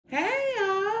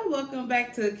welcome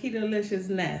back to Delicious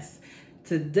Nessa.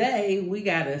 Today we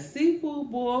got a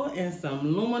seafood boil and some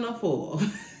aluminum foil.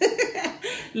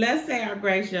 Let's say our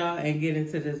grace, y'all, and get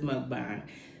into this mukbang.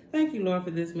 Thank you, Lord,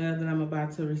 for this meal that I'm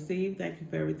about to receive. Thank you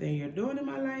for everything you're doing in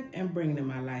my life and bringing in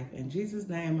my life. In Jesus'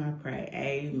 name I pray,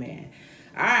 amen.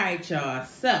 All right, y'all,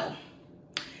 so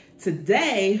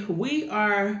today we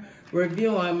are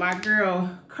reviewing my girl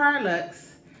Carlucs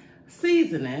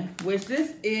seasoning, which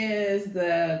this is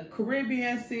the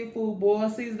Caribbean seafood boil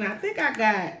seasoning. I think I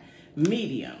got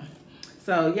medium.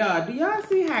 So y'all, do y'all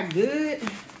see how good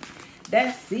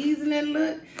that seasoning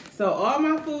look? So all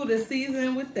my food is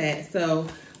seasoned with that. So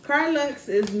Carlux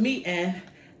is meat and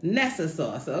Nessa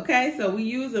sauce, okay? So we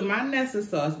using my Nessa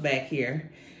sauce back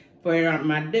here for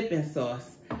my dipping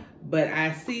sauce. But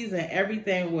I season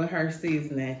everything with her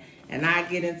seasoning. And I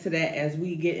get into that as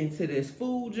we get into this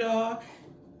food, y'all.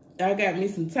 I got me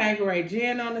some Tanqueray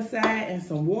gin on the side and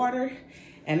some water.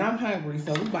 And I'm hungry,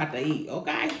 so we about to eat,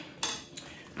 okay?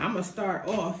 I'm going to start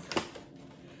off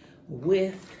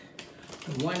with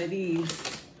one of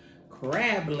these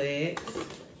crab legs.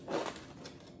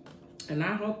 And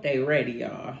I hope they ready,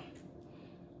 y'all.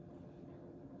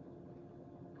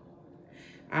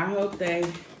 I hope they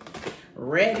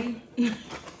ready.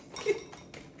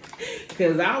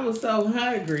 Because I was so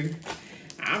hungry.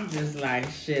 I'm just like,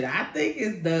 shit, I think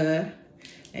it's done.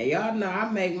 And y'all know I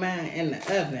make mine in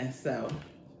the oven, so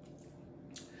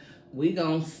we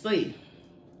gonna see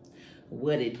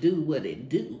what it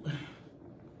do.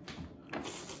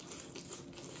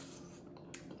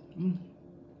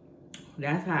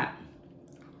 That's hot.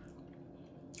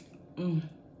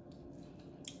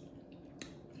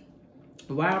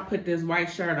 Why I put this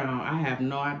white shirt on, I have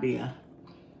no idea.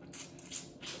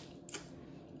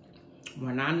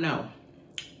 When I know.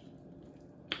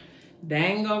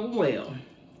 Dang over well.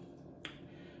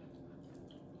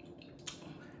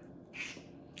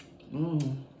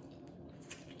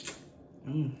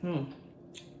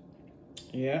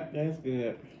 Yep, that's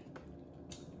good.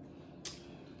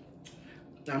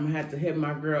 I'm gonna have to hit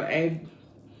my girl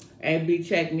AB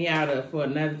check me out of for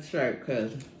another shirt,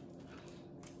 cause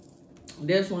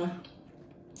this one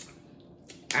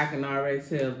I can already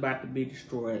tell is about to be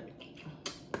destroyed.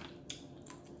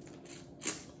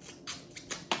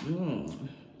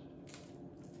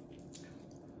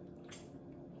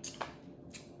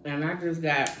 And I just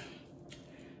got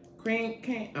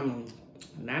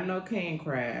not no king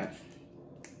crabs,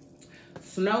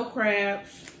 snow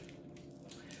crabs,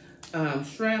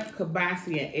 shrimp,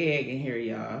 kibasi, and egg in here,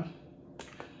 y'all.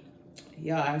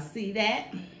 Y'all see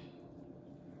that?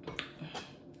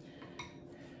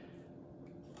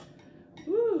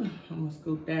 Woo, I'm gonna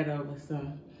scoop that over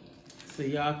some so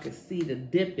y'all can see the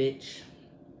dippage.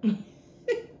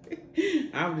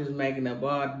 I'm just making up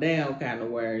all damn kind of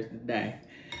words today.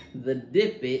 The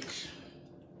dippage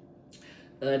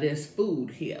of this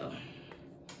food here.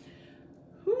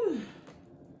 Whew.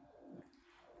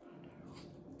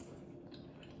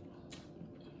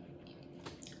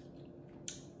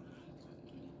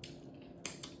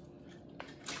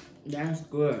 That's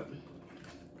good.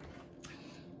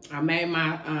 I made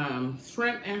my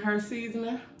shrimp in her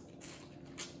seasoning.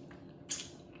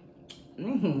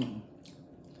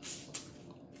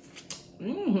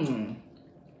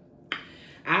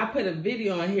 I put a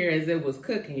video on here as it was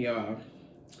cooking, y'all.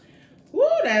 Woo,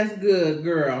 that's good,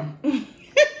 girl.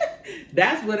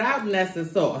 That's without Nessa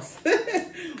sauce.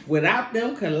 Without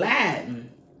them colliding.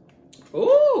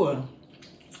 Ooh.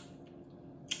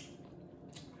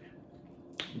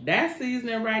 That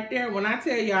seasoning right there, when I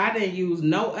tell y'all I didn't use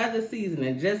no other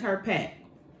seasoning, just her pack.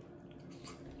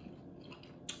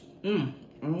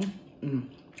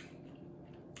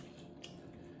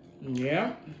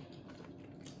 Yeah.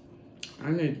 I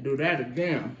need to do that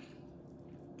again.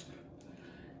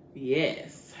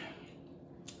 Yes.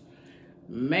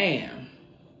 Man.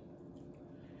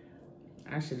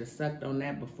 I should have sucked on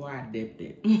that before I dipped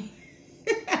it.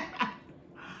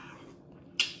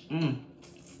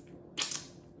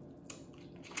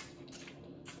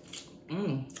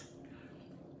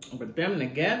 But them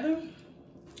together?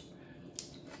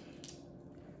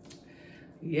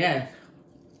 Yes.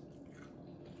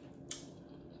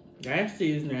 That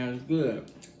seasoning is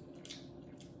good.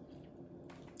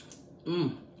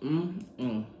 And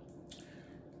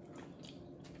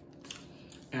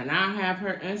I'll have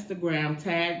her Instagram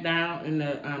tagged down in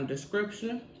the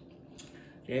description.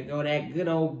 There go that good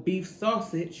old beef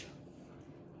sausage.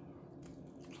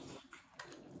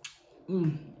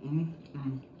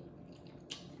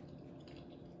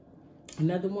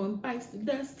 Another one bites the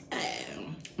dust.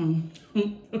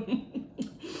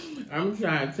 I'm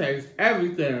trying to taste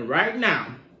everything right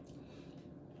now.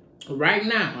 Right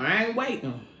now, I ain't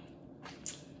waiting.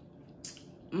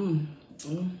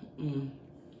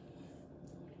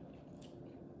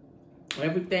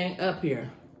 Everything up here.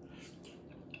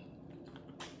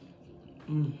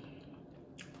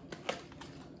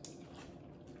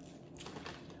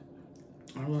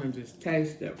 I want to just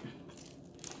taste it.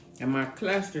 And my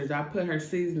clusters, I put her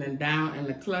seasoning down in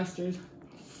the clusters.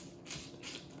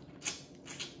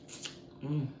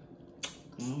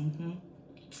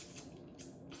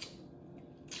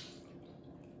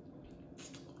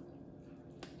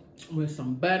 With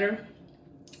some butter.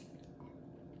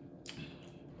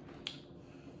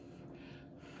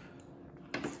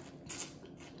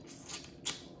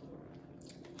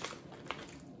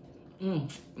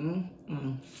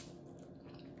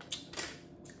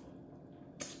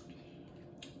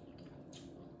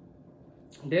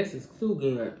 This is too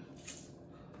good.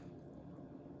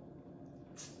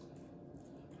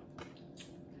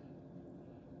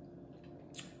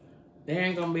 There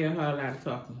ain't gonna be a whole lot of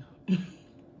talking.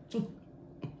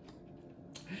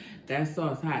 That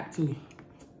sauce hot too.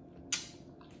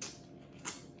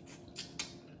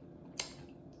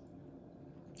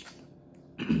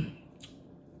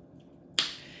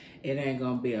 It ain't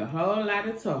gonna be a whole lot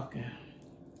of talking.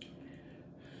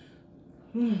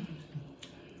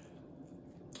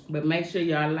 But make sure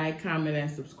y'all like, comment,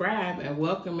 and subscribe, and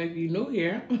welcome if you're new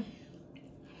here.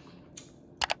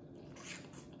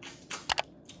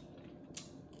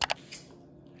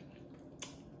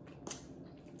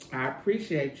 I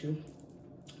appreciate you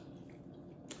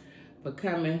for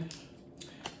coming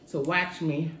to watch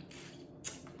me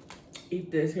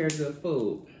eat this here good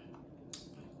food.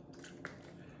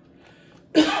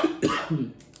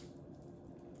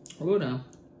 Hold on.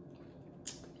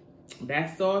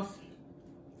 That sauce,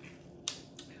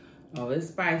 oh, it's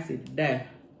spicy today.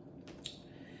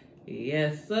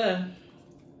 Yes, sir.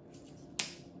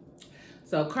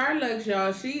 So Carlux,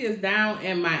 y'all, she is down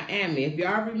in Miami. If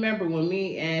y'all remember when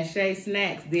me and Shai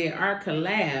Snacks did our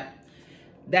collab,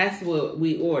 that's what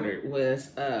we ordered,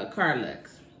 was Carlux.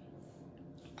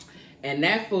 And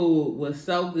that food was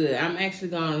so good. I'm actually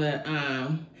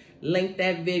gonna link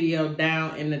that video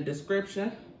down in the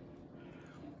description.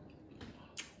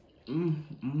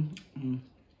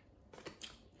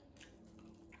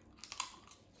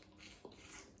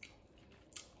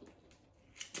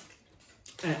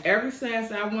 And ever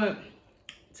since I went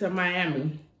to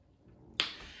Miami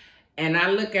and I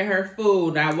look at her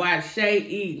food, I watch Shai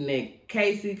eating it,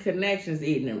 Casey Connections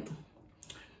eating it.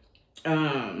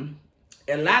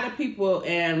 A lot of people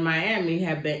in Miami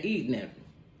have been eating it.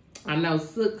 I know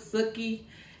Suki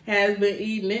has been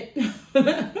eating it.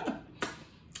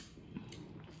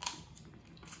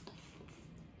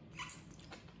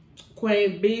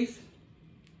 Queen Beast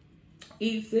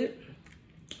eats it.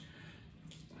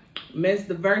 Miss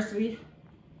Diversity.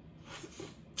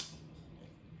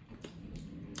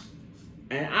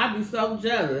 And I be so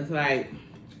jealous, like,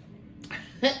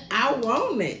 I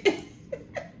want it.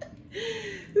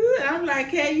 I'm like,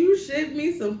 hey, you ship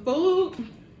me some food?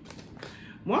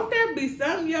 Won't there be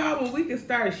something, y'all, when we can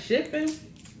start shipping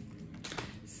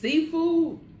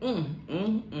seafood?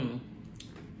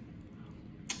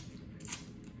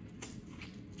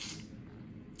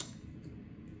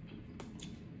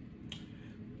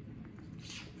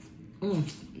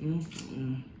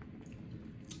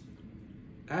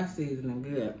 That seasoning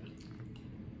good.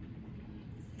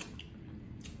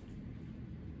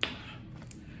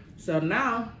 So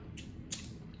now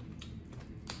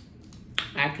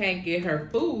I can't get her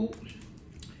food,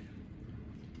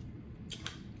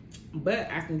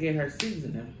 but I can get her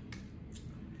seasoning.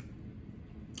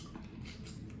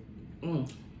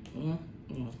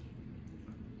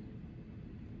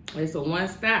 It's a one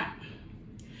stop.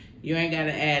 You ain't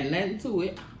gotta add nothing to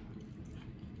it.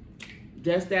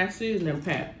 Just that seasoning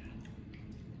pack.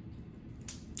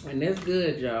 And it's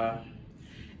good, y'all.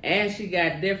 And she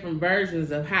got different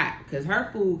versions of hot, because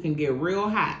her food can get real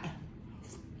hot.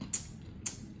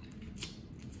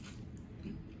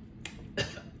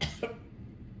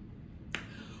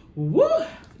 Woo!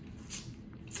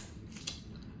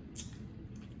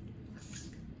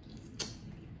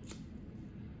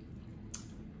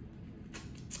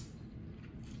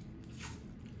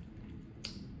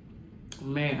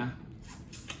 Man.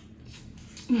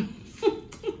 I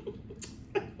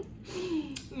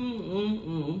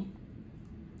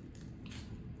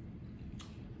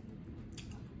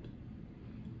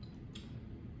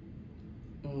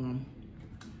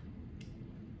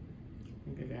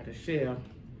got a shell.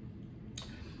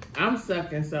 I'm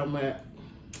sucking so much.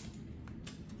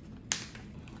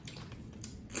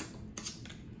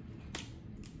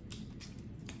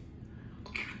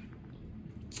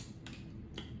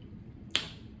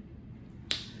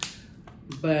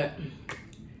 But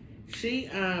she,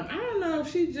 I don't know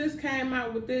if she just came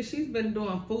out with this. She's been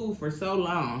doing food for so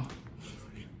long.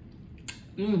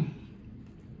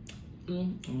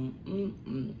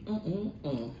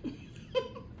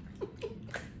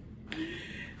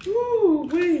 Ooh,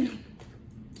 wee.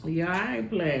 Y'all, I ain't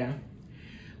playing.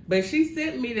 But she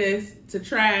sent me this to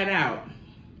try it out.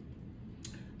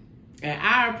 And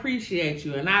I appreciate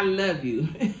you and I love you.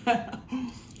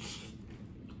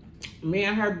 Me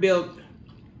and her built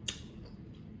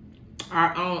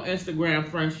our own Instagram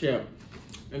friendship.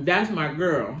 And that's my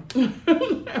girl.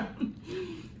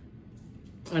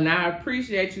 And I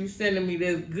appreciate you sending me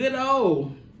this good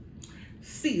old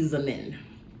seasoning.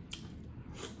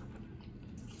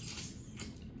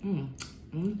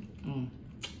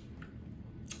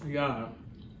 Y'all.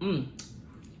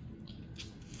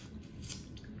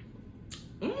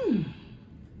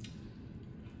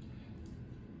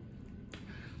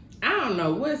 I don't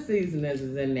know what seasonings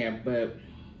is in there, but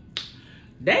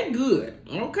they good,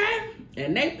 okay?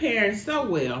 And they pairing so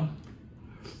well.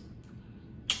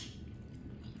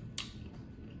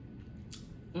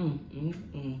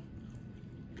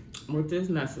 With this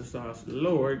Nessa sauce,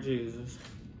 Lord Jesus.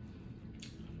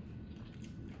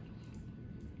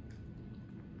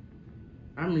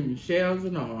 I mean, shells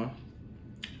and all.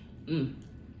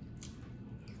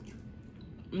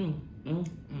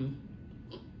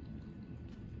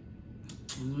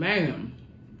 Man.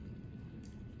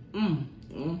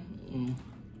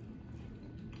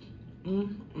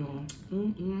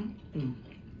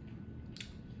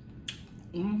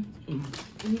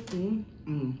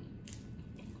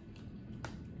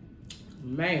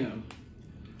 Man.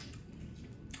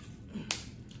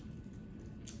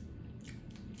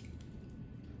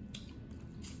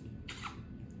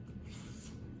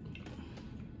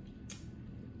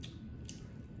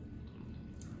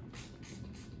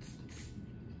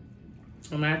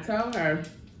 And I told her,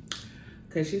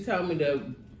 because she told me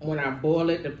to, when I boil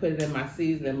it, to put it in my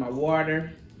seasoning, my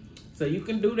water. So you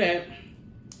can do that.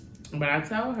 But I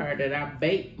told her that I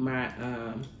bake my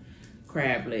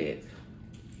crab legs.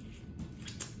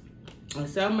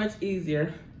 It's so much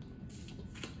easier.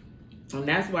 And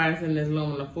that's why it's in this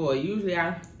aluminum foil. Usually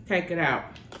I take it out.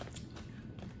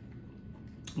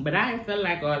 But I ain't feel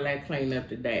like all that cleaned up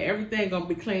today. Everything gonna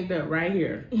be cleaned up right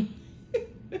here.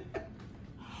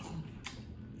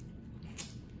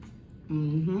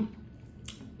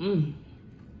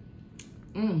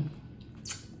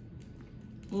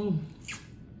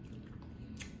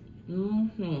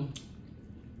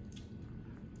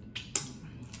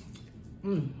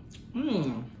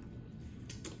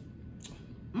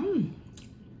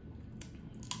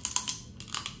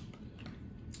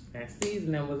 That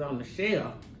seasoning was on the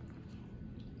shell.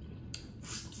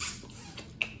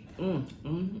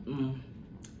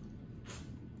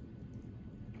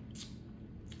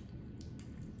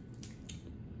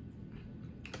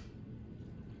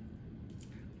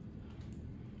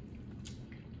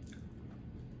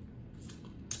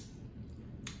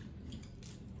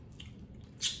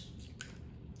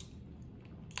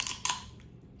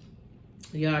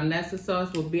 Y'all, Nessa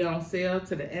sauce will be on sale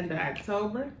to the end of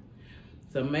October.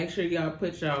 So make sure y'all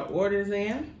put y'all orders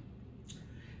in.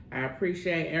 I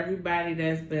appreciate everybody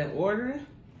that's been ordering.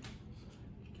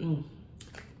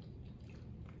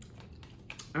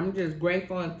 I'm just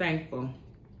grateful and thankful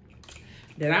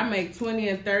that I make 20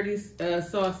 and 30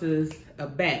 sauces a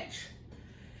batch.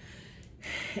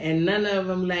 And none of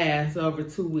them last over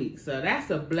 2 weeks. So that's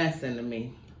a blessing to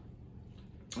me.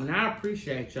 And I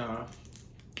appreciate y'all.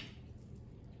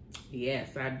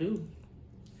 Yes, I do.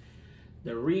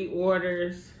 The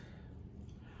reorders,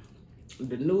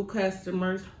 the new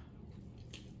customers.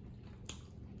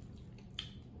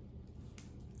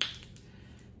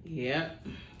 Yep.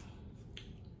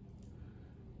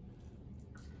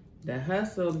 The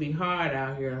hustle be hard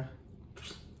out here.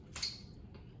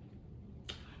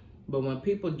 But when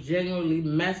people genuinely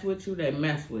mess with you, they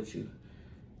mess with you.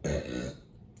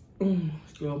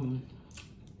 Excuse me.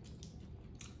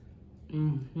 I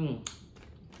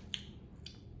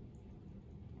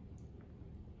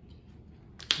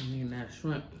mean that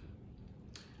shrimp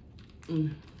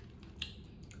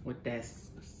with that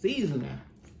seasoning.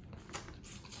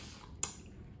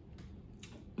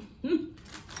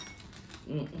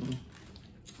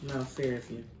 No,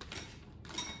 seriously.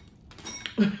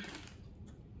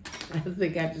 I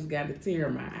think I just got a tear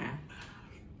in my eye.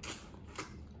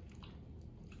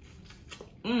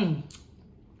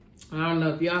 I don't know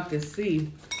if y'all can see.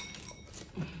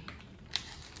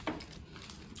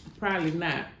 Probably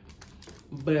not.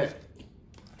 But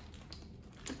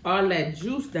all that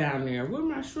juice down there, where'd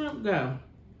my shrimp go?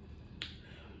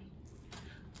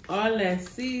 all that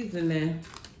seasoning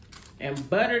and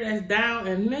butter that's down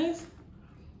in this.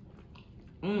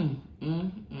 Mm.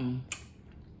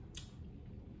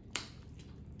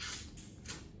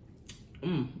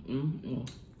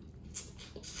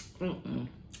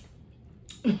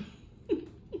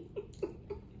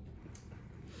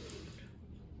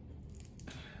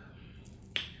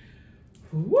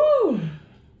 Woo!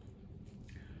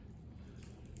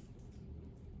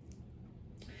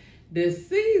 The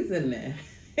seasoning.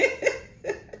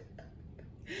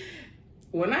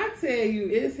 When I tell you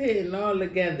it's hitting all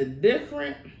together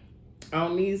different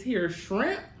on these here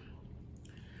shrimp.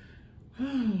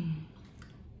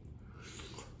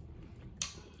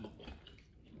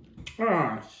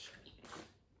 Gosh.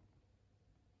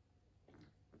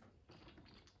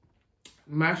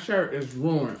 My shirt is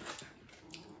ruined.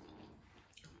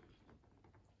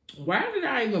 Why did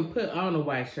I even put on a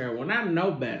white shirt when I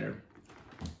know better?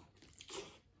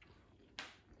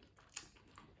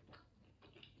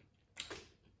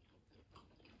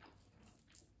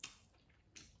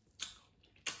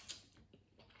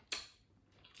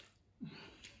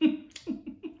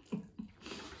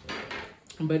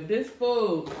 But this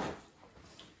food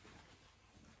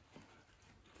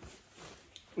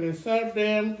is so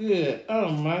damn good. Oh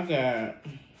my God.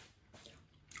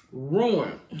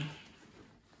 Ruined.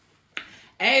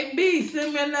 AB,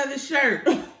 send me another shirt.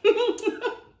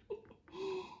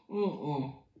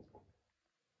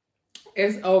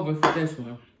 It's over for this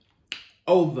one.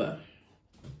 Over.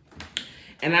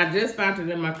 And I just found it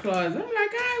in my closet. I'm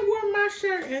like, I ain't worn my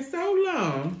shirt in so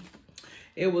long.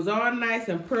 It was all nice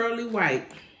and pearly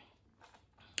white.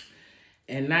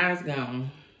 And now it's gone.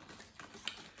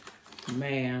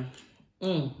 Man.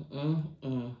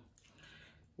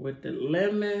 With the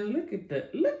lemon. Look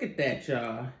at that,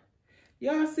 y'all.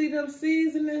 Y'all see them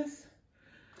seasonings?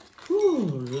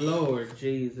 Whew, Lord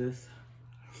Jesus.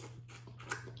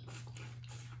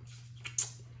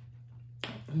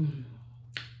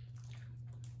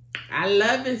 I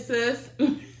love it, sis.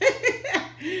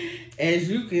 As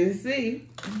you can see,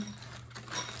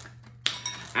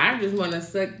 I just want to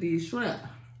suck these shrimp.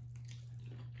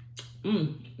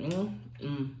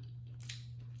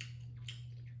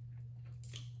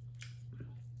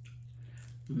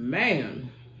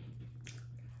 Man.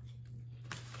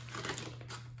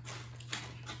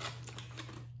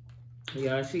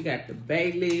 Y'all, she got the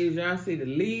bay leaves. Y'all see the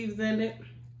leaves in it?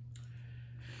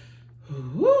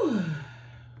 Whew.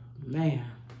 Man.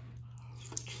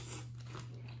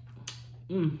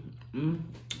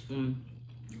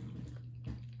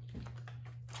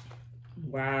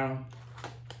 Wow.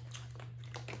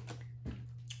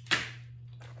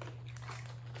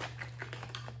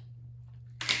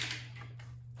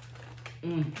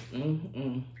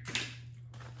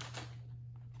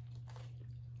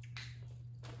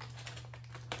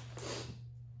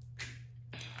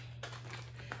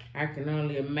 I can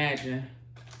only imagine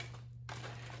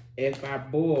if I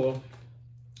boil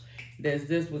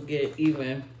this would get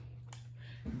even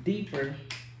deeper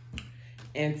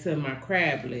into my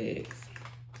crab legs.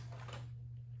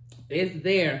 It's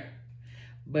there,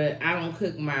 but I don't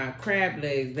cook my crab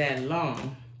legs that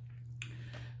long.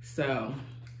 So,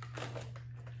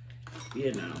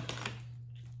 you know,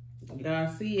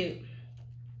 y'all see it.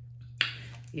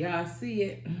 Y'all see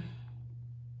it.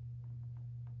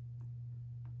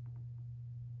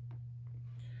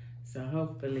 So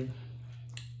hopefully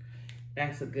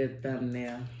that's a good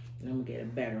thumbnail. Let me get a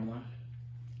better one.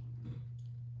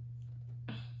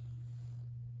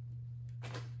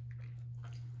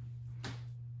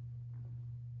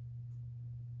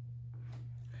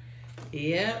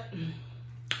 Yep.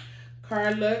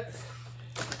 Carlux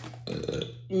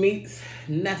meets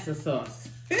Nessa sauce.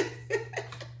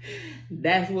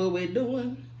 That's what we're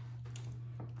doing.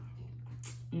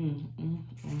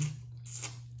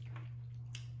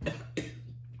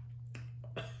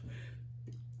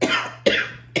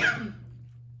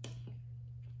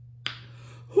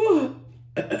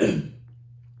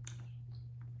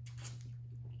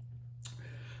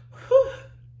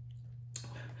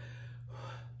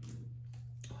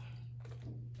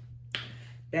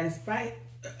 That's right.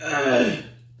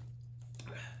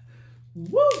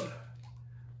 Woo.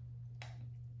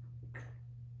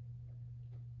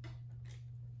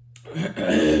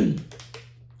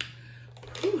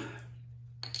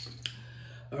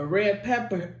 A red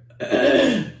pepper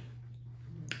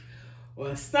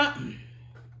or something.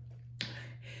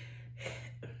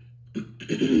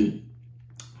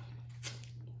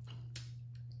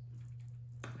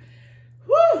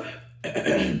 Woo.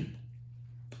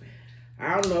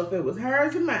 I don't know if it was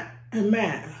hers or mine,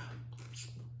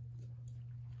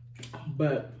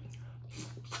 but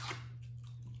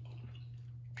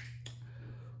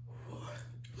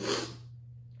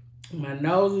My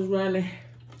nose is running.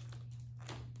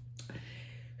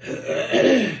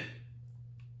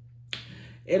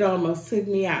 It almost took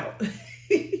me out.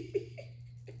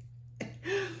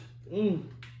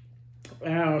 I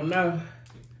don't know.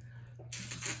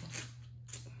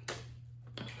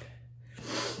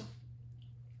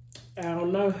 I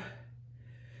don't know.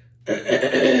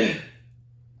 And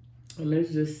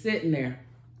it's just sitting there.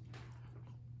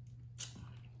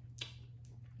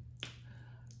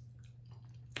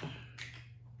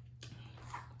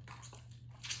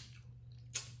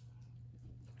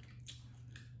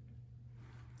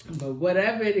 But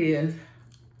whatever it is,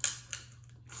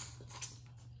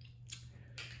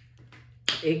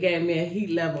 it gave me a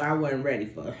heat level I wasn't ready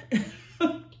for.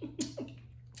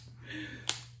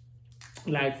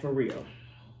 Like, for real.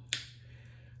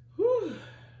 Whew.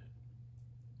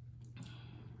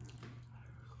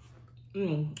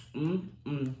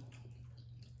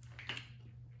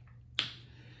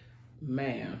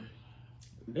 Man,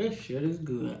 this shit is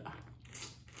good.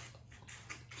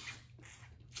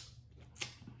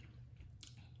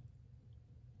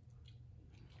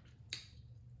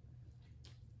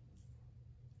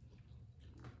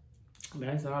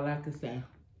 That's all I can say.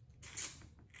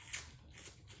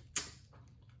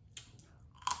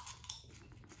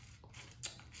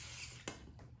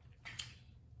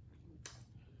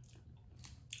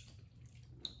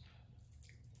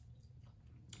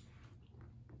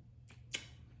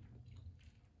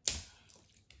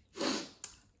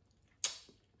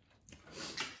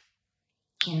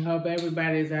 I hope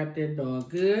everybody's out there doing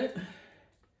good.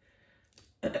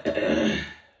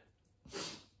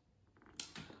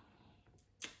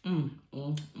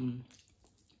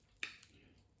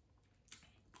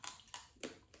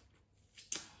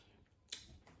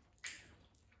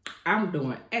 I'm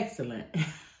doing excellent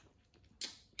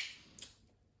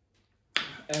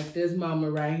at this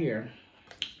moment right here.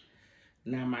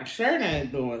 Now my shirt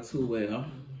ain't doing too well.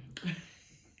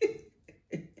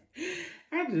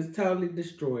 I just totally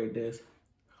destroyed this.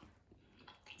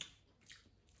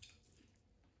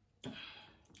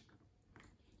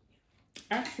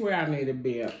 I swear I need a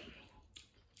bib.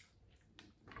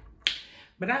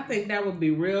 But I think that would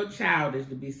be real childish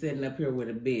to be sitting up here with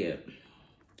a bib.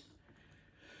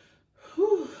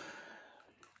 Whew.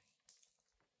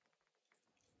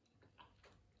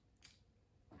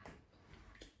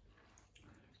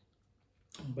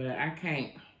 But I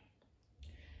can't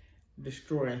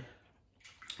destroy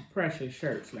precious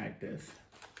shirts like this.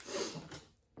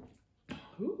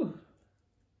 Whew.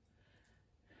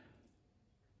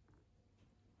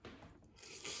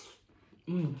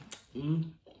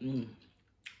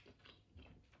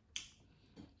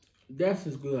 This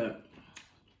is good.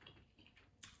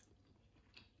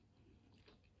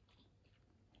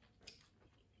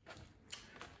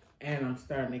 And I'm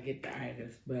starting to get the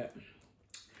itis, but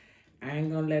I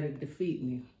ain't gonna let it defeat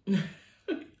me.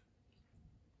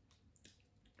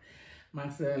 My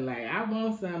son like, I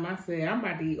want some. I said, I'm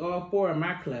about to eat all 4 of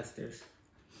my clusters.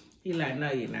 He like,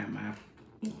 no, you're not, Mom.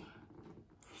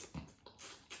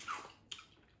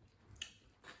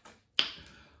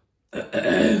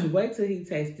 Wait till he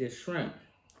tastes this shrimp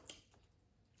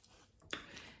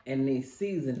and these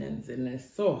seasonings and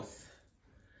this sauce.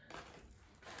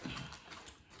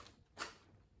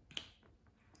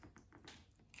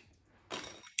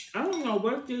 I don't know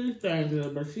what these things are,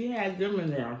 but she had them in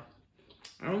there.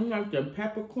 I don't know if they're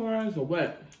peppercorns or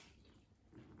what.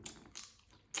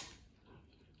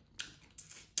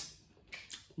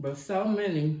 But so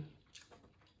many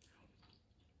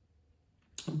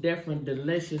different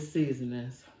delicious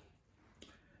seasonings.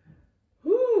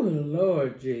 Whew,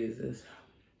 Lord Jesus.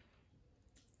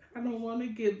 I don't want to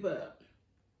give up.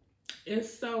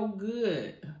 It's so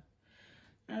good.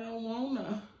 I don't want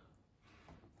to.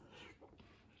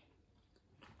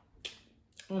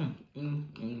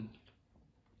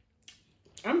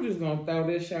 I'm just going to throw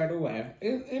this shirt away.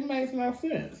 It makes no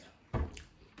sense.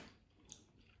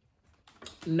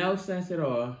 No sense at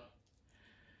all.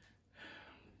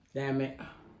 Damn it.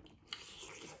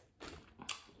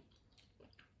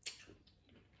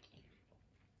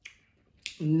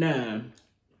 None.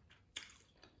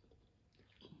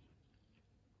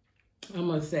 I'm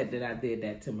upset that I did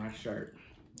that to my shirt.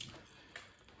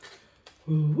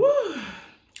 Woo.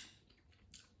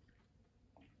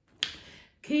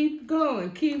 Keep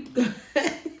going, keep going.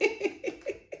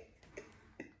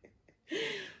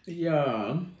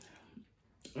 Y'all,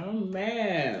 I'm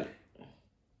mad.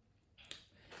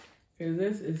 Because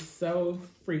this is so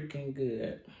freaking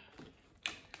good.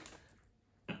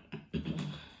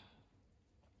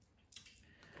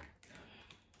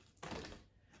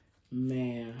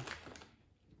 Man.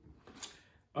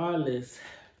 All this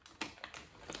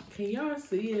Can y'all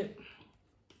see it?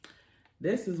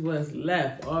 This is what's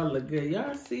left, all the good.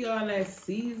 Y'all see all that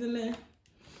seasoning?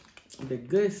 The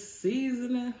good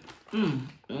seasoning?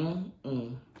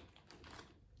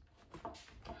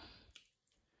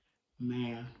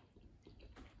 Man.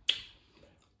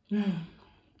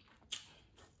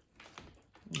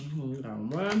 Got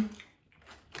one.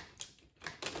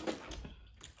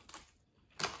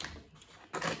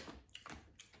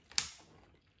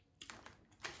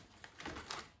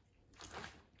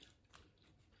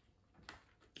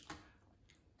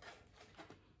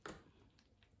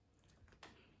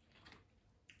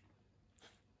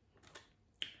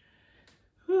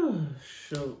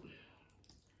 Shoot.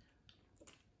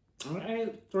 I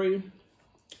ate 3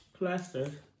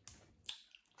 clusters.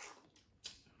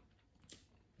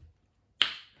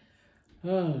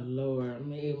 Oh, Lord. I'm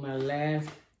going to eat my last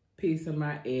piece of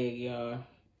my egg, y'all.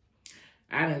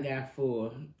 I done got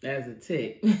full. That's a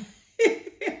tick.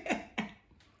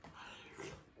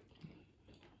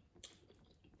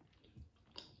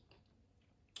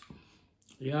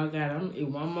 Y'all got, I'm going to eat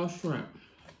one more shrimp.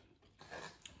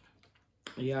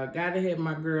 Y'all got to hit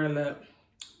my girl up.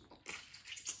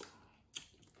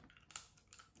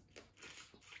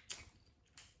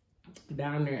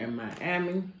 Down there in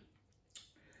Miami.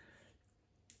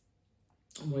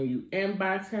 When you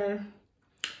inbox her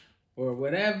or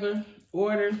whatever,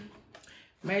 order,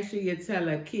 make sure you tell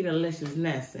her Carlus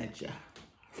Nessa sent you.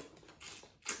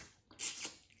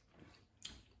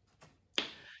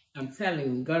 I'm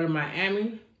telling you, go to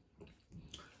Miami,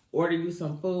 order you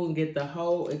some food and get the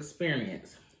whole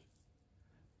experience.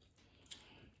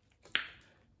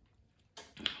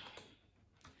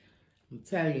 I'm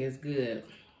telling you, it's good.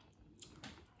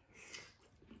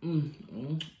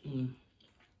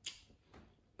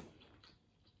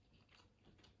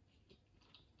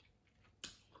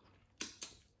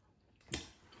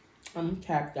 I'm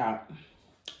tapped out.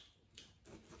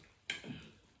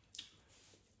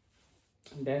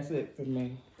 That's it for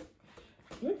me.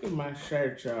 Look at my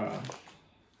shirt, y'all.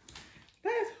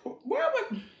 That's, where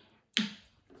would...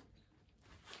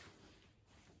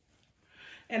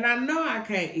 And I know I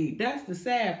can't eat. That's the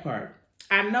sad part.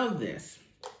 I know this.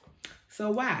 So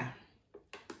why?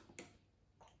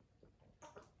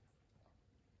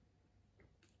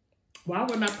 Why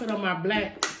wouldn't I put on my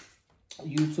black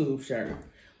YouTube shirt?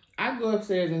 I go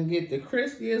upstairs and get the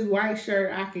crispiest white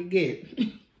shirt I could get.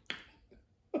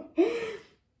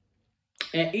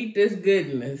 And eat this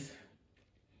goodness.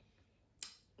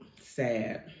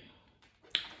 Sad.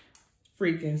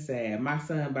 Freaking sad. My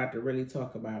son about to really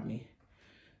talk about me.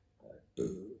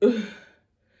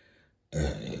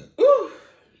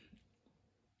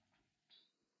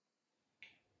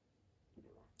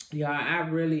 Y'all, I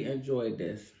really enjoyed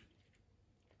this.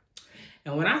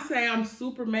 And when I say I'm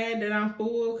super mad that I'm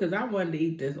full, because I wanted to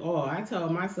eat this all, I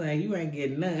told my son, you ain't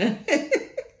getting none.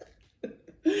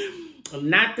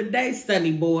 Not today,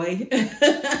 sonny boy.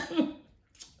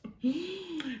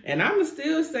 And I'ma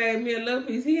still save me a little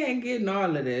piece. He ain't getting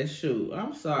all of this. Shoot,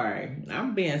 I'm sorry.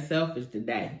 I'm being selfish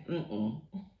today.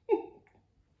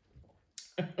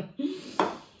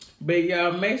 But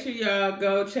y'all, make sure y'all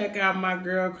go check out my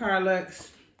girl Carlux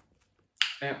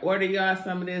and order y'all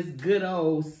some of this good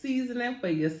old seasoning for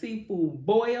your seafood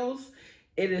boils.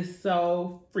 It is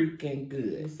so freaking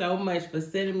good. So much for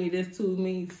sending this to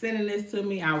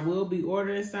me. I will be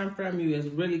ordering some from you. It's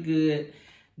really good,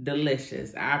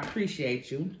 delicious. I appreciate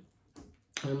you.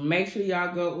 And make sure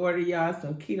y'all go order y'all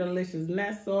some Carlus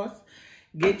Nessa sauce.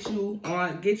 Get you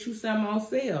some on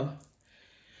sale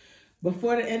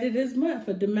before the end of this month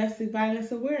for domestic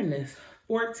violence awareness.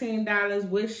 $14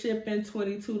 with shipping,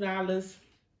 $22.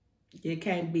 You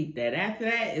can't beat that. After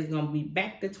that, it's going to be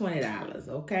back to $20,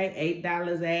 okay?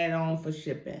 $8 add on for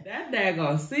shipping. That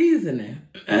daggone seasoning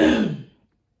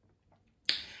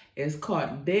is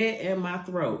caught dead in my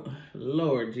throat.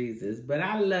 Lord Jesus. But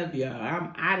I love y'all.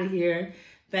 I'm out of here.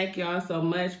 Thank y'all so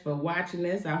much for watching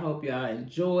this. I hope y'all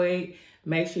enjoyed.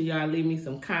 Make sure y'all leave me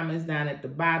some comments down at the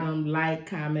bottom. Like,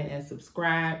 comment, and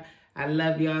subscribe. I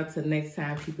love y'all. Till next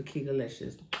time, keep it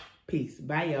Carlus. Peace.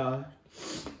 Bye, y'all.